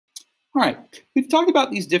All right, we've talked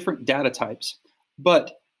about these different data types,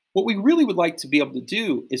 but what we really would like to be able to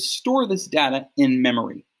do is store this data in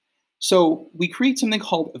memory. So we create something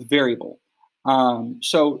called a variable.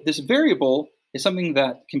 So this variable is something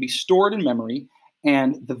that can be stored in memory,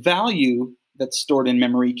 and the value that's stored in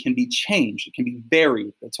memory can be changed. It can be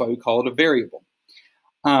varied. That's why we call it a variable.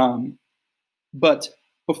 But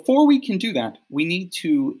before we can do that, we need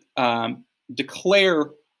to declare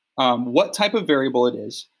what type of variable it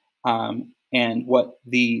is and what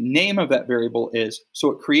the name of that variable is,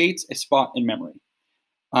 so it creates a spot in memory.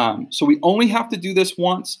 So we only have to do this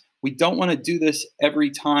once. We don't want to do this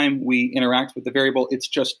every time we interact with the variable. It's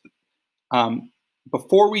just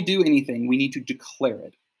before we do anything, we need to declare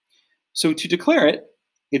it. So to declare it,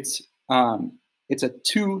 it's a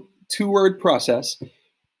two-word process.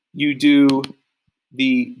 You do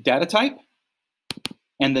the data type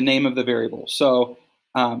and the name of the variable. So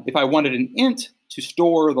if I wanted an int to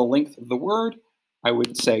store the length of the word, I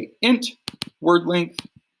would say int word length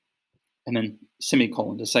and then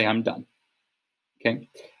semicolon to say I'm done. Okay.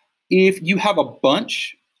 If you have a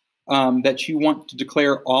bunch that you want to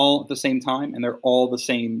declare all at the same time and they're all the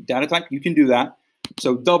same data type, you can do that.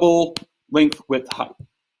 So double length, width, height.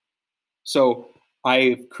 So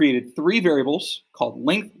I've created 3 variables called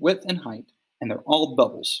length, width, and height, and they're all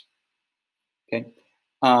doubles. Okay.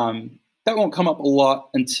 That won't come up a lot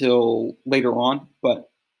until later on,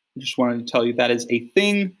 but I just wanted to tell you that is a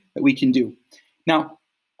thing that we can do. Now,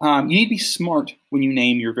 you need to be smart when you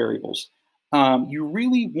name your variables. You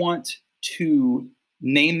really want to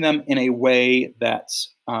name them in a way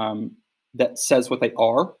that's, that says what they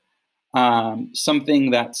are.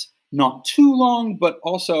 Something that's not too long, but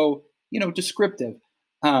also, descriptive.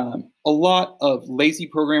 A lot of lazy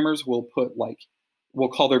programmers will will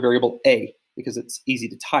call their variable A because it's easy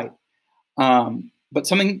to type. But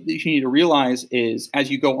something that you need to realize is as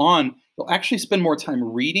you go on, you'll actually spend more time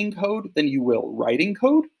reading code than you will writing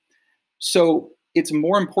code. So it's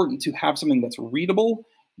more important to have something that's readable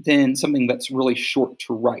than something that's really short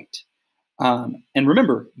to write. And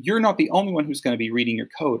remember, you're not the only one who's going to be reading your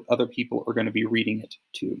code. Other people are going to be reading it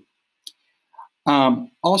too.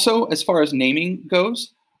 Also, as far as naming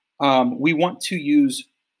goes, we want to use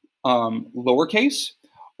lowercase,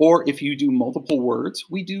 or if you do multiple words,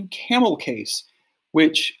 we do camel case,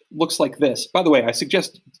 which looks like this. By the way, I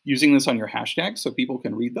suggest using this on your hashtags so people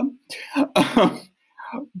can read them.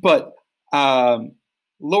 But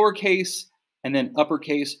lowercase and then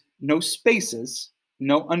uppercase, no spaces,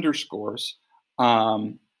 no underscores,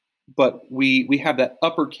 but we have that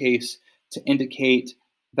uppercase to indicate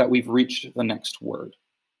that we've reached the next word.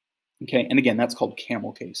 Okay, and again, that's called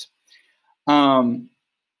camel case.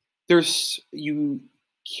 You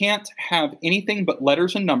can't have anything but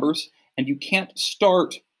letters and numbers, and you can't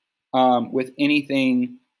start with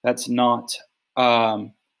anything that's not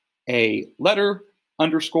a letter,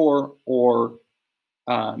 underscore, or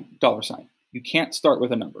 $sign. You can't start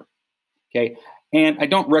with a number. Okay, and I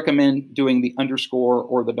don't recommend doing the underscore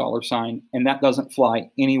or the $sign, and that doesn't fly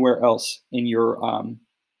anywhere else in your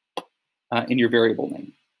variable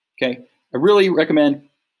name. Okay, I really recommend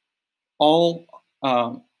all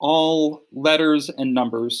letters and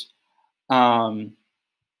numbers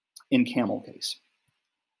in camel case.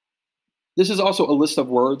 This is also a list of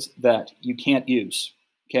words that you can't use.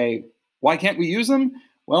 Okay, why can't we use them?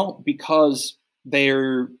 Well, because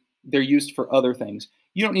they're used for other things.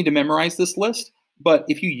 You don't need to memorize this list, but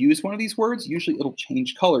if you use one of these words, usually it'll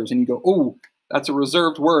change colors and you go, oh, that's a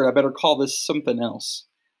reserved word. I better call this something else.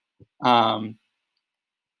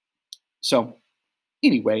 So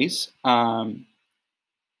anyways,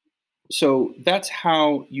 so that's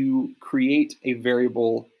how you create a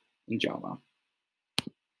variable in Java.